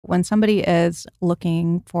When somebody is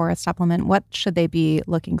looking for a supplement, what should they be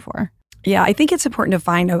looking for? Yeah, I think it's important to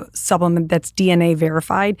find a supplement that's DNA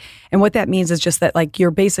verified. And what that means is just that like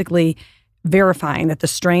you're basically verifying that the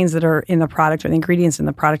strains that are in the product or the ingredients in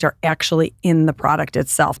the product are actually in the product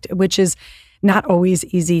itself, which is not always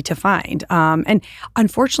easy to find. And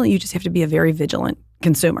unfortunately, you just have to be a very vigilant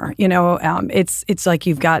consumer. It's like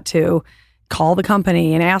you've got to call the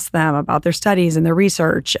company and ask them about their studies and their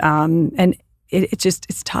research. And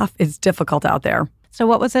it's tough. It's difficult out there. So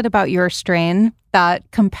what was it about your strain that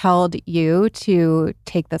compelled you to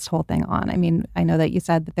take this whole thing on? I mean, I know that you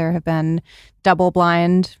said that there have been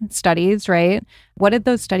double-blind studies, right? What did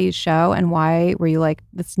those studies show, and why were you like,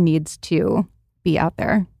 this needs to be out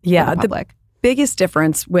there for the public? The biggest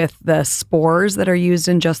difference with the spores that are used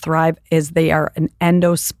in Just Thrive is they are an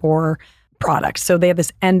endospore product. So they have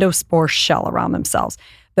this endospore shell around themselves.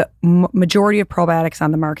 The majority of probiotics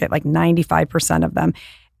on the market, like 95% of them,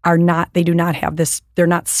 they do not have this, they're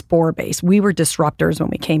not spore-based. We were disruptors when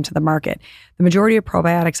we came to the market. The majority of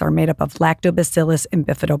probiotics are made up of lactobacillus and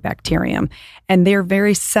bifidobacterium, and they're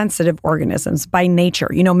very sensitive organisms by nature.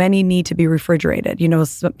 Many need to be refrigerated.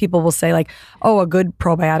 Some people will say like, oh, a good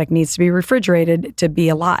probiotic needs to be refrigerated to be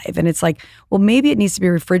alive. And it's like, well, maybe it needs to be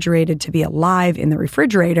refrigerated to be alive in the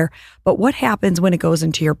refrigerator, but what happens when it goes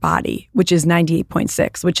into your body, which is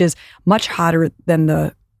 98.6, which is much hotter than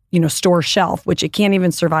the store shelf, which it can't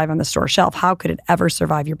even survive on the store shelf. How could it ever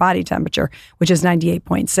survive your body temperature, which is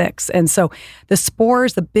 98.6? And so the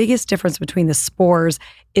spores, the biggest difference between the spores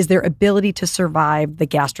is their ability to survive the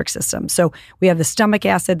gastric system. So we have the stomach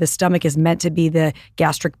acid. The stomach is meant to be the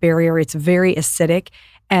gastric barrier. It's very acidic.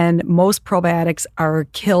 And most probiotics are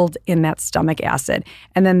killed in that stomach acid.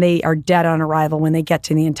 And then they are dead on arrival when they get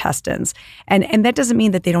to the intestines. And that doesn't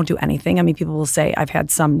mean that they don't do anything. I mean, people will say, I've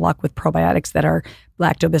had some luck with probiotics that are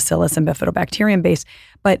lactobacillus and bifidobacterium based,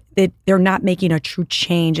 but they're not making a true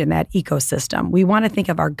change in that ecosystem. We want to think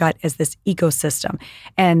of our gut as this ecosystem.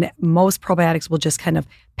 And most probiotics will just kind of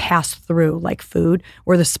pass through like food,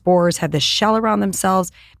 where the spores have this shell around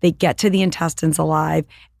themselves. They get to the intestines alive,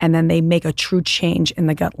 and then they make a true change in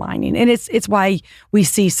the gut lining. And it's why we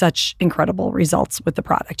see such incredible results with the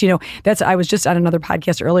product. I was just on another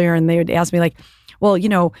podcast earlier, and they would ask me like, well,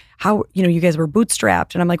 how, you guys were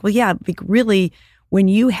bootstrapped. And I'm like, well, yeah, like really, when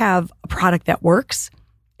you have a product that works,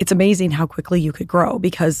 it's amazing how quickly you could grow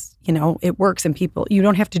because, it works and you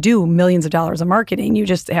don't have to do millions of dollars of marketing. You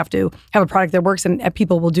just have to have a product that works and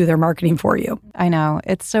people will do their marketing for you. I know.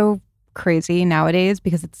 It's so crazy nowadays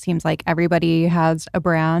because it seems like everybody has a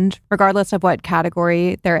brand, regardless of what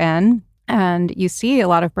category they're in. And you see a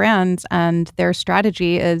lot of brands and their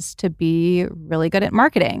strategy is to be really good at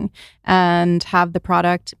marketing and have the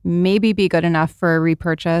product maybe be good enough for a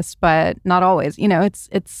repurchase, but not always.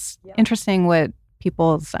 It's interesting what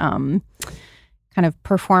people's kind of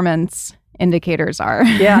performance indicators are.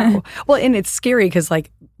 Yeah. Well, and it's scary because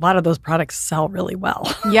like a lot of those products sell really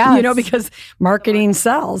well. Yeah. Because marketing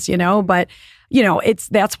sells, but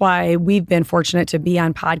that's why we've been fortunate to be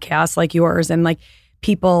on podcasts like yours and like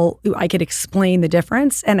people, I could explain the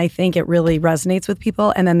difference. And I think it really resonates with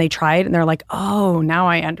people. And then they try it and they're like, oh, now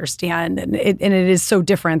I understand. And it is so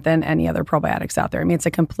different than any other probiotics out there. I mean, it's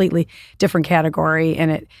a completely different category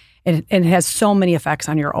and it has so many effects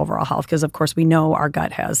on your overall health because, of course, we know our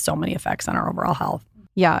gut has so many effects on our overall health.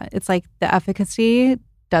 Yeah, it's like the efficacy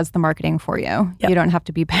does the marketing for you. Yep. You don't have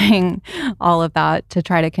to be paying all of that to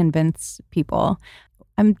try to convince people.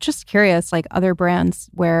 I'm just curious, like other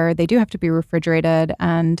brands where they do have to be refrigerated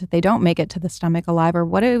and they don't make it to the stomach alive, or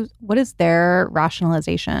what is their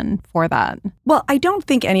rationalization for that? Well, I don't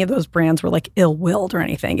think any of those brands were like ill-willed or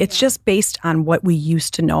anything. It's just based on what we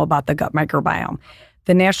used to know about the gut microbiome.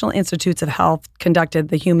 The National Institutes of Health conducted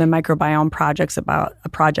the Human Microbiome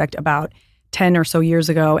project about 10 or so years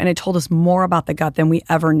ago, and it told us more about the gut than we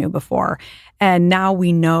ever knew before. And now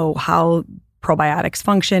we know how probiotics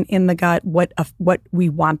function in the gut, what we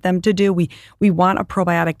want them to do. We want a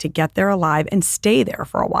probiotic to get there alive and stay there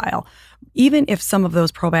for a while. Even if some of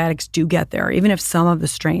those probiotics do get there, even if some of the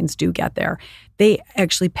strains do get there, they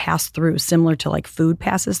actually pass through, similar to like food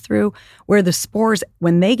passes through, where the spores,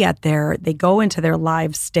 when they get there, they go into their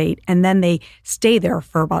live state and then they stay there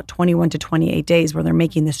for about 21 to 28 days where they're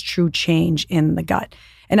making this true change in the gut.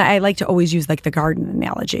 And I like to always use like the garden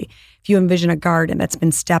analogy. If you envision a garden that's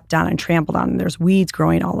been stepped on and trampled on, and there's weeds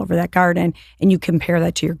growing all over that garden, and you compare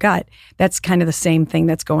that to your gut, that's kind of the same thing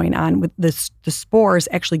that's going on with the spores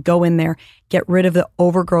actually go in there, get rid of the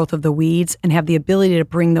overgrowth of the weeds, and have the ability to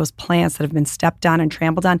bring those plants that have been stepped on and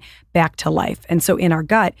trampled on back to life. And so in our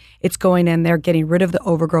gut, it's going in there, getting rid of the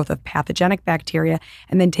overgrowth of pathogenic bacteria,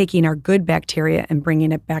 and then taking our good bacteria and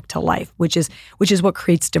bringing it back to life, which is what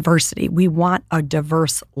creates diversity. We want a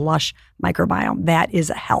diverse, lush microbiome. That is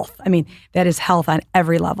health. I mean, that is health on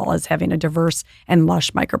every level, is having a diverse and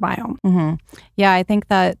lush microbiome. Mm-hmm. Yeah, I think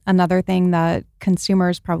that another thing that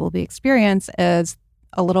consumers probably experience is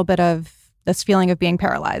a little bit of this feeling of being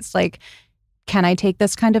paralyzed. Like, can I take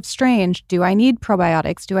this kind of strain? Do I need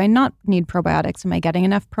probiotics? Do I not need probiotics? Am I getting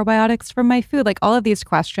enough probiotics from my food? Like, all of these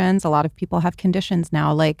questions. A lot of people have conditions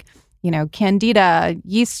now, like, Candida,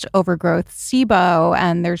 yeast overgrowth, SIBO,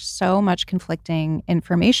 and there's so much conflicting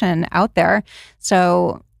information out there.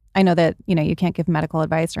 So I know that, you can't give medical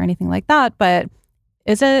advice or anything like that, but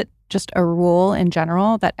is it just a rule in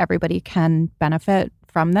general that everybody can benefit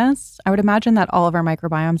from this? I would imagine that all of our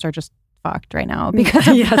microbiomes are just fucked right now because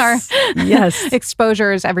of our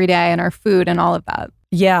exposures every day and our food and all of that.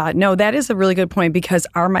 Yeah, no, that is a really good point, because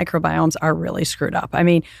our microbiomes are really screwed up. I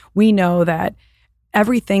mean, we know that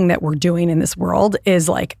everything that we're doing in this world is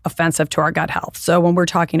like offensive to our gut health. So when we're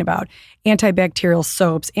talking about antibacterial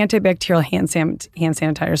soaps, antibacterial hand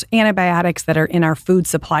sanitizers, antibiotics that are in our food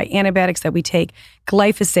supply, antibiotics that we take,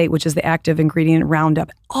 glyphosate, which is the active ingredient in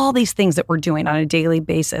Roundup, all these things that we're doing on a daily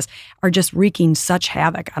basis are just wreaking such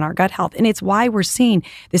havoc on our gut health. And it's why we're seeing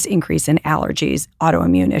this increase in allergies,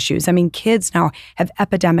 autoimmune issues. I mean, kids now have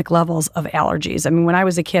epidemic levels of allergies. I mean, when I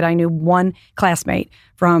was a kid, I knew one classmate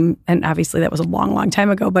from, and obviously that was a long, long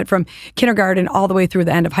time ago, but from kindergarten all the way through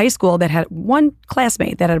the end of high school, that had one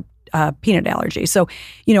classmate that had peanut allergy. So,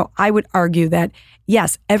 I would argue that,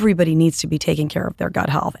 yes, everybody needs to be taking care of their gut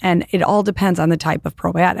health. And it all depends on the type of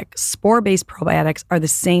probiotic. Spore-based probiotics are the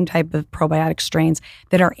same type of probiotic strains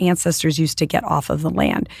that our ancestors used to get off of the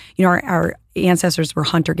land. Our ancestors were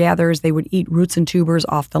hunter-gatherers. They would eat roots and tubers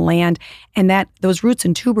off the land. And those roots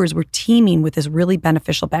and tubers were teeming with this really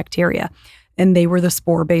beneficial bacteria. And they were the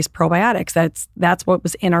spore-based probiotics. That's what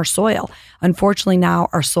was in our soil. Unfortunately, now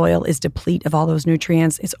our soil is deplete of all those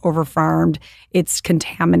nutrients. It's overfarmed. It's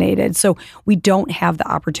contaminated. So we don't have the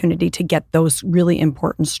opportunity to get those really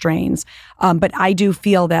important strains. But I do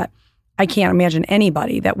feel that I can't imagine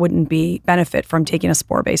anybody that wouldn't benefit from taking a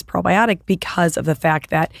spore-based probiotic, because of the fact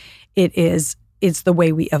that it's the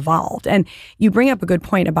way we evolved. And you bring up a good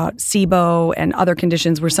point about SIBO and other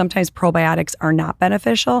conditions where sometimes probiotics are not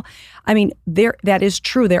beneficial. I mean, that is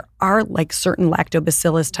true. There are like certain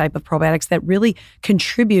lactobacillus type of probiotics that really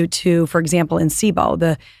contribute to, for example, in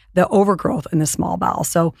SIBO, the overgrowth in the small bowel.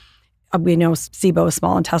 So we know SIBO is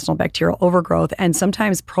small intestinal bacterial overgrowth, and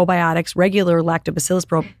sometimes probiotics, regular lactobacillus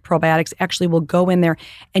probiotics, actually will go in there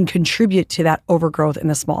and contribute to that overgrowth in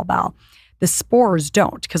the small bowel. The spores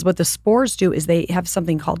don't, because what the spores do is they do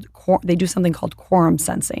something called quorum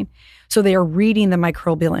sensing. So they are reading the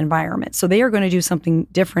microbial environment. So they are going to do something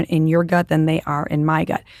different in your gut than they are in my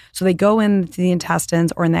gut. So they go into the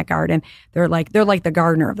intestines or in that garden. They're like the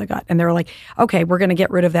gardener of the gut, and they're like, okay, we're going to get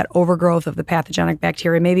rid of that overgrowth of the pathogenic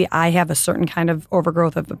bacteria. Maybe I have a certain kind of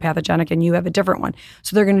overgrowth of the pathogenic, and you have a different one.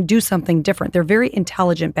 So they're going to do something different. They're very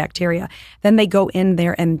intelligent bacteria. Then they go in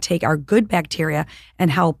there and take our good bacteria and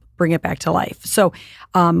help bring it back to life. So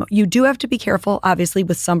you do have to be careful, obviously,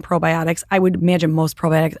 with some probiotics. I would imagine most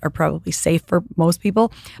probiotics are probably safe for most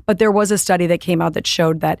people, but there was a study that came out that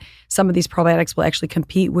showed that some of these probiotics will actually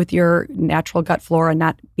compete with your natural gut flora and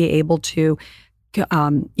not be able to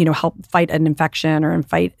help fight an infection or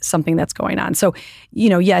fight something that's going on. So,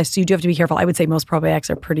 yes, you do have to be careful. I would say most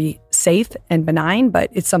probiotics are pretty safe and benign,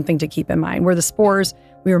 but it's something to keep in mind. Where the spores,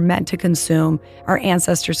 we were meant to consume. Our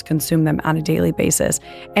ancestors consume them on a daily basis.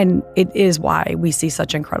 And it is why we see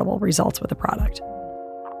such incredible results with the product.